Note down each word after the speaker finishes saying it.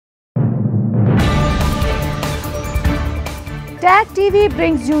Tag TV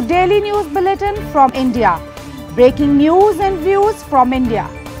brings you daily news bulletin from India. Breaking news and views from India.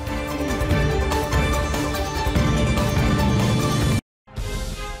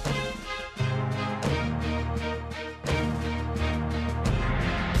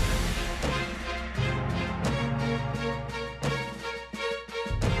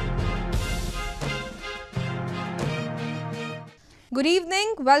 Good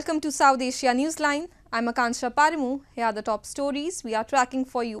evening. Welcome to South Asia NewsLine. I'm Akansha Parimu. Here are the top stories we are tracking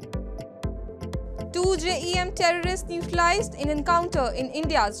for you. 2 JEM terrorists neutralized in encounter in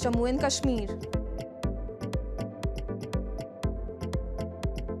India's Jammu and Kashmir.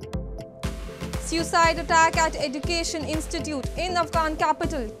 Suicide attack at Education Institute in Afghan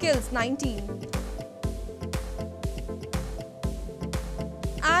capital kills 19.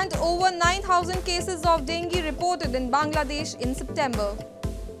 And over 9,000 cases of dengue reported in Bangladesh in September.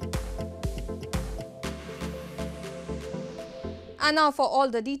 And now for all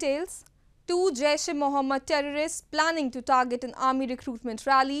the details. 2 Jaish-e-Mohammed terrorists planning to target an army recruitment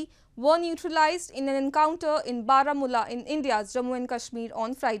rally were neutralized in an encounter in Baramulla in India's Jammu and Kashmir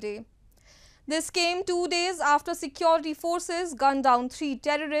on Friday. This came 2 days after security forces gunned down 3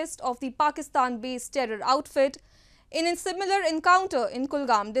 terrorists of the Pakistan-based terror outfit in a similar encounter in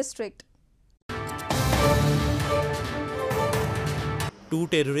Kulgam district. 2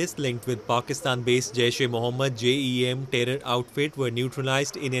 terrorists linked with Pakistan-based Jaish-e-Mohammed JEM terror outfit were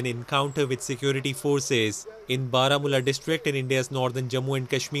neutralized in an encounter with security forces in Baramulla district in India's northern Jammu and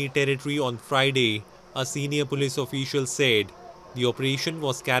Kashmir territory on Friday, a senior police official said. The operation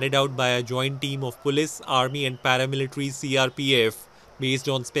was carried out by a joint team of police, army and paramilitary CRPF based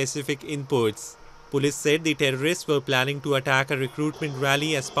on specific inputs. Police said the terrorists were planning to attack a recruitment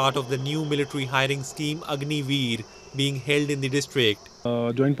rally as part of the new military hiring scheme Agniveer being held in the district.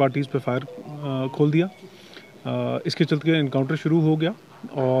 Joint parties पे fire खोल दिया। इसके चलते encounter शुरू हो गया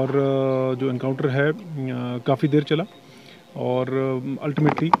और जो इनकाउंटर है काफ़ी देर चला और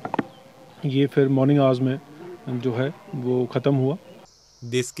अल्टीमेटली ये फिर मॉर्निंग आवर्स में जो है वो ख़त्म हुआ।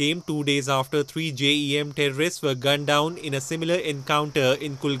 This came 2 days after 3 JEM terrorists were gunned down in a similar encounter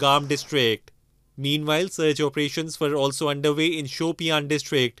in Kulgam district. Meanwhile, search operations were also underway in Shopian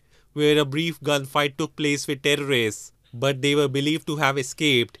district, where a brief gunfight took place with terrorists, but they were believed to have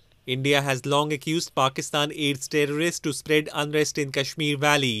escaped. India has long accused Pakistan aids terrorists to spread unrest in Kashmir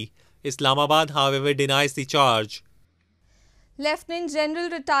Valley. Islamabad, however, denies the charge. Lieutenant General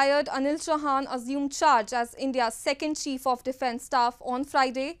retired Anil Chauhan assumed charge as India's second Chief of Defence Staff on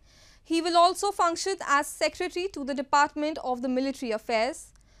Friday. He will also function as Secretary to the Department of the Military Affairs.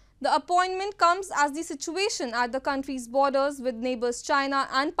 The appointment comes as the situation at the country's borders with neighbours China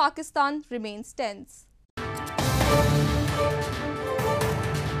and Pakistan remains tense.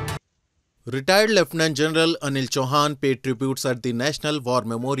 Retired Lieutenant General Anil Chauhan paid tributes at the National War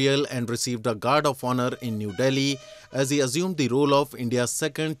Memorial and received a Guard of Honor in New Delhi as he assumed the role of India's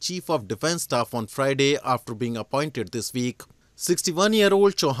second Chief of Defence Staff on Friday after being appointed this week.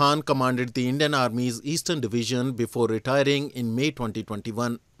 61-year-old Chauhan commanded the Indian Army's Eastern Division before retiring in May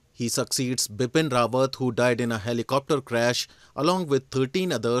 2021. He succeeds Bipin Rawat, who died in a helicopter crash along with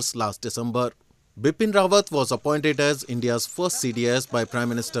 13 others last December. Bipin Rawat was appointed as India's first CDS by Prime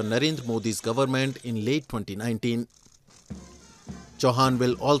Minister Narendra Modi's government in late 2019. Chauhan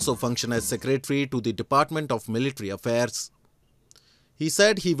will also function as Secretary to the Department of Military Affairs. He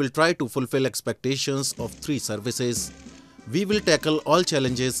said he will try to fulfill expectations of 3 services. We will tackle all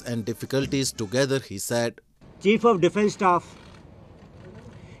challenges and difficulties together, he said. Chief of Defence Staff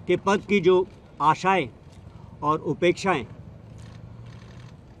के पद की जो आशाएं और उपेक्षाएं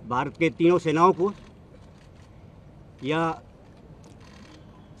भारत के तीनों सेनाओं को या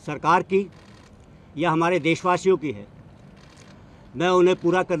सरकार की या हमारे देशवासियों की है, मैं उन्हें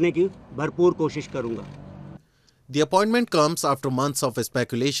पूरा करने की भरपूर कोशिश करूंगा। The appointment comes after months of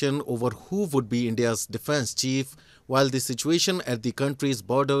speculation over who would be India's defence chief, while the situation at the country's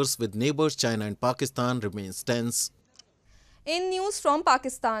borders with neighbours China and Pakistan remains tense. In news from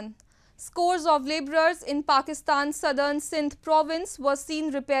Pakistan, scores of labourers in Pakistan's southern Sindh province were seen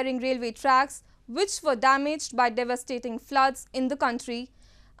repairing railway tracks which were damaged by devastating floods in the country,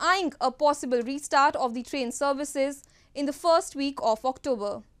 eyeing a possible restart of the train services in the first week of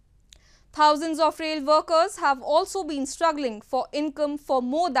October. Thousands of rail workers have also been struggling for income for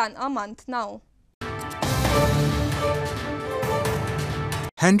more than a month now.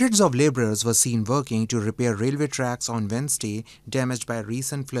 Hundreds of labourers were seen working to repair railway tracks on Wednesday damaged by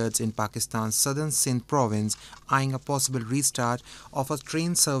recent floods in Pakistan's southern Sindh province, eyeing a possible restart of a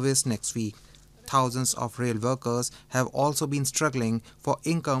train service next week. Thousands of rail workers have also been struggling for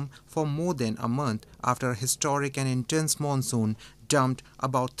income for more than a month after a historic and intense monsoon dumped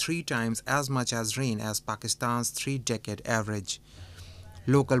about 3 times as much as rain as Pakistan's 3-decade average.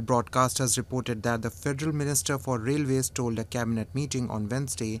 Local broadcasters reported that the Federal Minister for Railways told a cabinet meeting on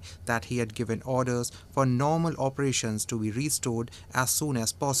Wednesday that he had given orders for normal operations to be restored as soon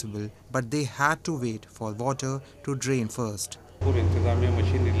as possible, but they had to wait for water to drain first. पूरी इंतजामिया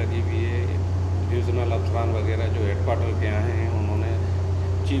machinery लगी हुई है, divisional अफसरान वगैरह जो headquarter के आए हैं उन्होंने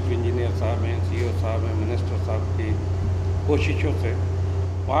चीफ इंजीनियर साहब हैं, सीईओ साहब हैं, मिनिस्टर साहब की कोशिशों से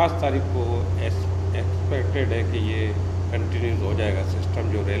 5 तारीख को एक्सपेक्टेड है कि ये कंटिन्यूज हो जाएगा सिस्टम,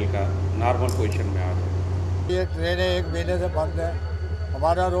 जो रेल का नॉर्मल पोजीशन में आ जाएगा। ये ट्रेनें 1 महीने से बंद है,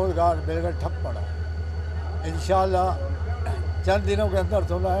 हमारा रोजगार बिल्कुल ठप पड़ा। इंशाल्लाह चंद दिनों के अंदर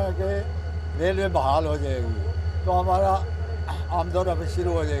सुना है कि रेलवे बहाल हो जाएगी तो हमारा आमदोरफ्त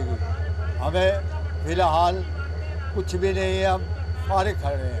शुरू हो जाएगी। हमें फ़िलहाल कुछ भी नहीं है, हम फारिग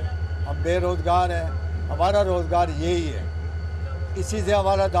खड़े हैं, हम बेरोज़गार हैं, हमारा रोज़गार यही है, इसी से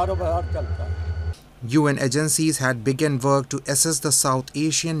हमारा दारोमदार चलता है। UN agencies had begun work to assess the South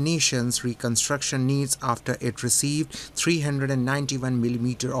Asian nation's reconstruction needs after it received 391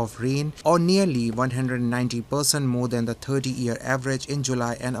 mm of rain, or nearly 190% more than the 30-year average in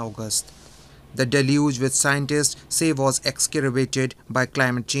July and August. The deluge, which scientists say was exacerbated by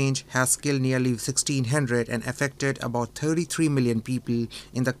climate change, has killed nearly 1,600 and affected about 33 million people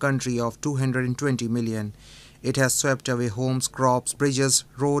in the country of 220 million. It has swept away homes, crops, bridges,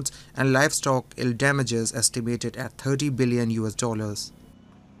 roads and livestock, ill damages estimated at $30 billion.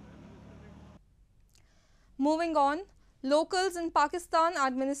 Moving on, locals in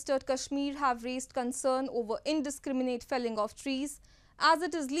Pakistan-administered Kashmir have raised concern over indiscriminate felling of trees, as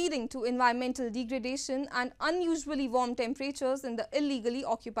it is leading to environmental degradation and unusually warm temperatures in the illegally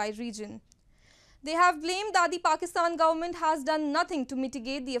occupied region. They have blamed that the Pakistan government has done nothing to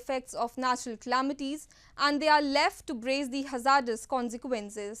mitigate the effects of natural calamities and they are left to brace the hazardous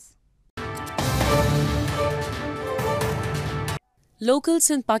consequences. Locals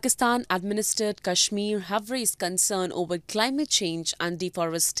in Pakistan-administered Kashmir have raised concern over climate change and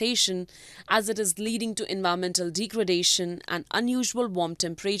deforestation as it is leading to environmental degradation and unusual warm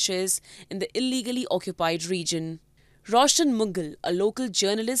temperatures in the illegally occupied region. Roshan Mughal, a local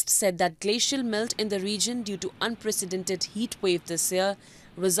journalist, said that glacial melt in the region due to unprecedented heat wave this year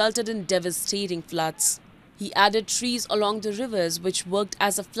resulted in devastating floods. He added trees along the rivers which worked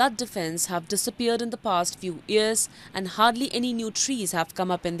as a flood defense have disappeared in the past few years and hardly any new trees have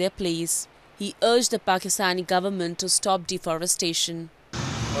come up in their place. He urged the Pakistani government to stop deforestation.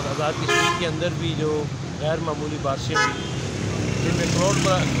 और आज़ाद कश्मीर के अंदर भी जो गैर मामूली बारिशें हुई, जिनमें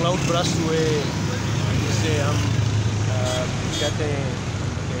क्लाउड बरस्ट हुए, जिससे हम कहते हैं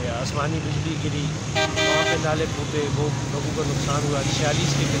कि आसमानी बिजली गिरी, वहाँ पे नाले फूटे, वो लोगों को नुकसान हुआ।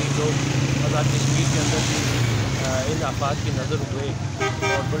 46 के करीब लोग आज़ाद कश्मीर के अंदर इन आफात की नज़र हुए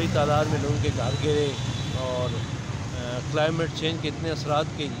और बड़ी तादाद में लोगों के घर गिरे। और क्लाइमेट चेंज के इतने असरात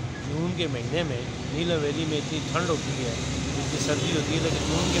के जून के महीने में नीलम वैली में इतनी ठंड होती है, इतनी सर्दी होती है, लेकिन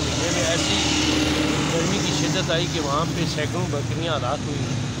जून के महीने में ऐसी गर्मी की शिद्दत आई कि वहाँ पे सैकड़ों बकरियाँ हलाक हुई।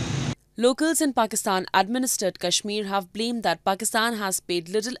 Locals in Pakistan-administered Kashmir have blamed that Pakistan has paid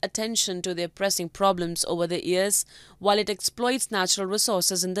little attention to their pressing problems over the years while it exploits natural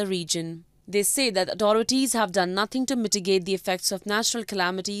resources in the region. They say that authorities have done nothing to mitigate the effects of natural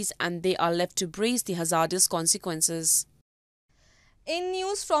calamities and they are left to brace the hazardous consequences. In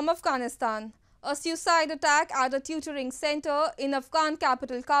news from Afghanistan, a suicide attack at a tutoring center in Afghan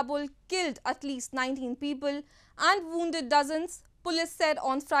capital Kabul killed at least 19 people and wounded dozens, police said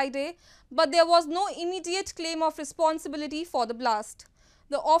on Friday, but there was no immediate claim of responsibility for the blast.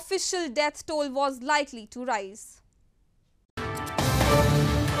 The official death toll was likely to rise.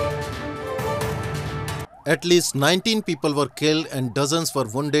 At least 19 people were killed and dozens were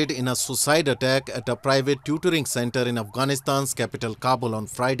wounded in a suicide attack at a private tutoring center in Afghanistan's capital Kabul on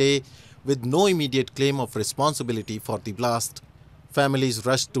Friday, with no immediate claim of responsibility for the blast. Families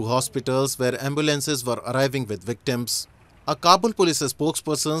rushed to hospitals where ambulances were arriving with victims. A Kabul police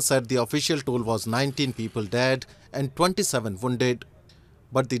spokesperson said the official toll was 19 people dead and 27 wounded,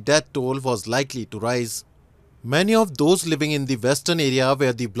 but the death toll was likely to rise. Many of those living in the western area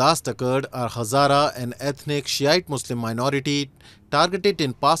where the blast occurred are Hazara, an ethnic Shiite Muslim minority targeted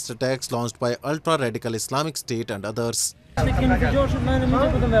in past attacks launched by ultra-radical Islamic State and others.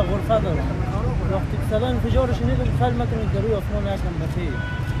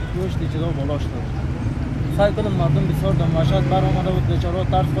 سعی کردم مردم بسیار دانشجو برآمده بود، بیچاره‌ها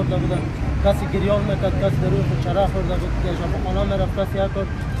ترس خورده بودن. کسی گریان میکرد، کسی در روی خود چرا خورده بود که شفاخانه میرفت، کسی ها کرد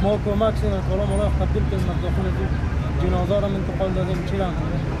ما کمک شدیم کالا مولا تبدیل کردیم مداخل جنازه را انتقال دادیم چی را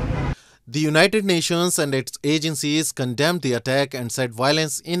The United Nations and its agencies condemned the attack and said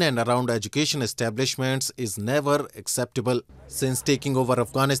violence in and around education establishments is never acceptable. Since taking over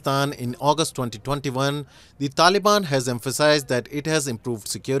Afghanistan in August 2021, the Taliban has emphasized that it has improved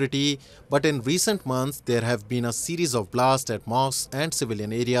security, but in recent months there have been a series of blasts at mosques and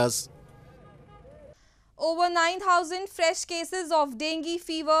civilian areas. Over 9,000 fresh cases of dengue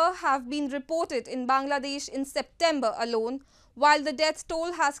fever have been reported in Bangladesh in September alone, while the death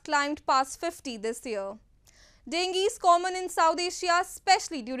toll has climbed past 50 this year. Dengue is common in South Asia,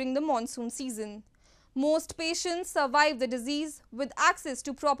 especially during the monsoon season. Most patients survive the disease with access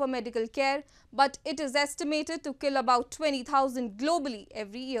to proper medical care, but it is estimated to kill about 20,000 globally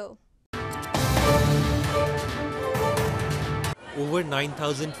every year. Over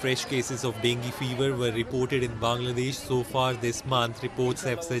 9,000 fresh cases of dengue fever were reported in Bangladesh so far this month, reports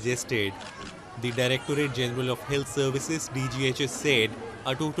have suggested. The Directorate General of Health Services (DGHS) said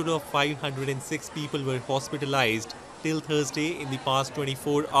a total of 506 people were hospitalized till Thursday in the past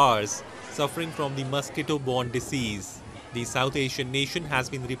 24 hours, suffering from the mosquito-borne disease. The South Asian nation has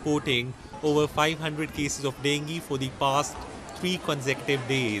been reporting over 500 cases of dengue for the past 3 consecutive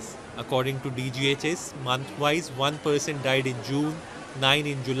days. According to DGHS, month-wise, 1 person died in June, 9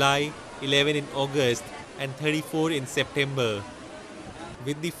 in July, 11 in August, and 34 in September.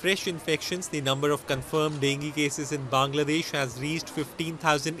 With the fresh infections, the number of confirmed dengue cases in Bangladesh has reached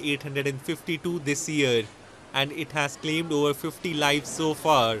 15,852 this year, and it has claimed over 50 lives so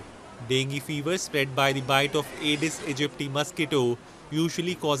far. Dengue fever, spread by the bite of Aedes aegypti mosquito,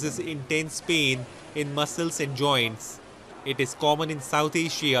 usually causes intense pain in muscles and joints. It is common in South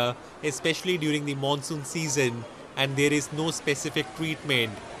Asia, especially during the monsoon season, and there is no specific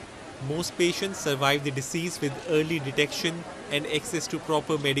treatment. Most patients survive the disease with early detection and access to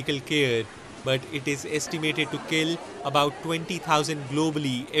proper medical care, but it is estimated to kill about 20,000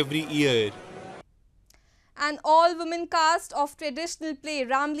 globally every year. An all-women cast of traditional play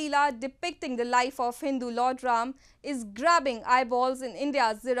Ram Leela depicting the life of Hindu Lord Ram is grabbing eyeballs in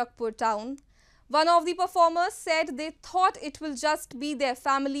India's Zirakpur town. One of the performers said they thought it will just be their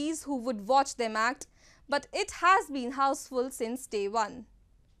families who would watch them act, but it has been houseful since day one.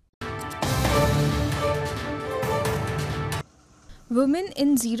 Women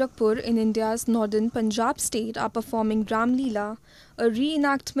in Zirakpur in India's northern Punjab state are performing Ram Leela, a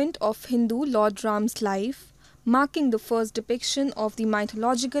reenactment of Hindu Lord Ram's life, marking the first depiction of the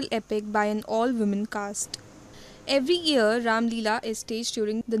mythological epic by an all-women cast. Every year, Ram Leela is staged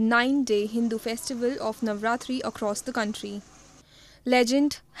during the 9-day Hindu festival of Navratri across the country.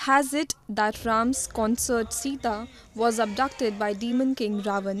 Legend has it that Ram's consort Sita was abducted by demon king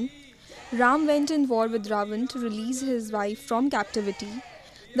Ravan. Ram went in war with Ravan to release his wife from captivity.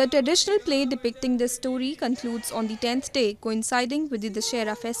 The traditional play depicting this story concludes on the 10th day, coinciding with the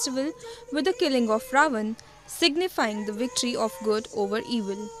Dussehra festival with the killing of Ravan, signifying the victory of good over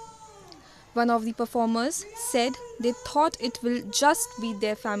evil. One of the performers said they thought it will just be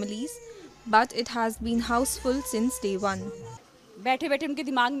their families, but it has been houseful since day one. बैठे बैठे उनके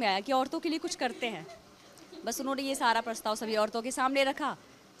दिमाग में आया कि औरतों के लिए कुछ करते हैं, बस उन्होंने ये सारा प्रस्ताव सभी औरतों के सामने रखा,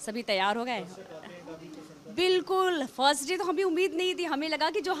 सभी तैयार हो गए। बिल्कुल फर्स्ट डे तो हमें उम्मीद नहीं थी, हमें लगा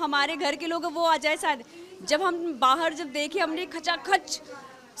कि जो हमारे घर के लोग हैं वो आ जाए शायद। जब हम बाहर जब देखे हमने खचाखच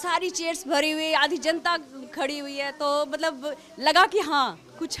सारी चेयर्स भरी हुई, आधी जनता खड़ी हुई है, तो मतलब लगा कि हाँ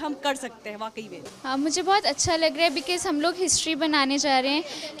कुछ हम कर सकते हैं वाकई में। हाँ, मुझे बहुत अच्छा लग रहा है बिकॉज हम लोग हिस्ट्री बनाने जा रहे हैं,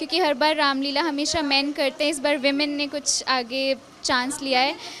 क्योंकि हर बार रामलीला हमेशा मेन करते हैं, इस बार विमेन ने कुछ आगे चांस लिया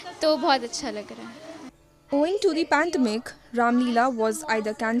है, तो बहुत अच्छा लग रहा है। Owing to the pandemic, Ram Leela was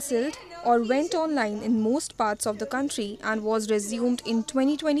either cancelled or went online in most parts of the country and was resumed in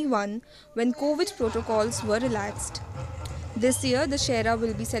 2021 when COVID protocols were relaxed. This year, the Dussehra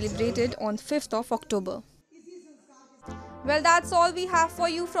will be celebrated on 5th of October. Well, that's all we have for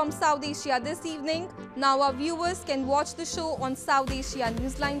you from South Asia this evening. Now our viewers can watch the show on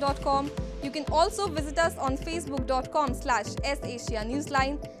SouthAsiaNewsline.com. You can also visit us on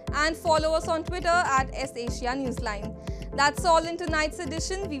Facebook.com/SAsiaNewsline and follow us on Twitter @SAsiaNewsline. That's all in tonight's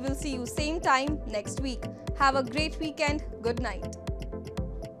edition. We will see you same time next week. Have a great weekend. Good night.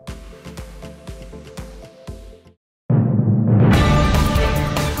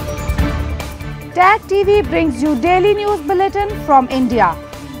 Tag TV brings you daily news bulletin from India.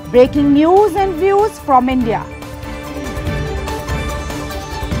 Breaking news and views from India.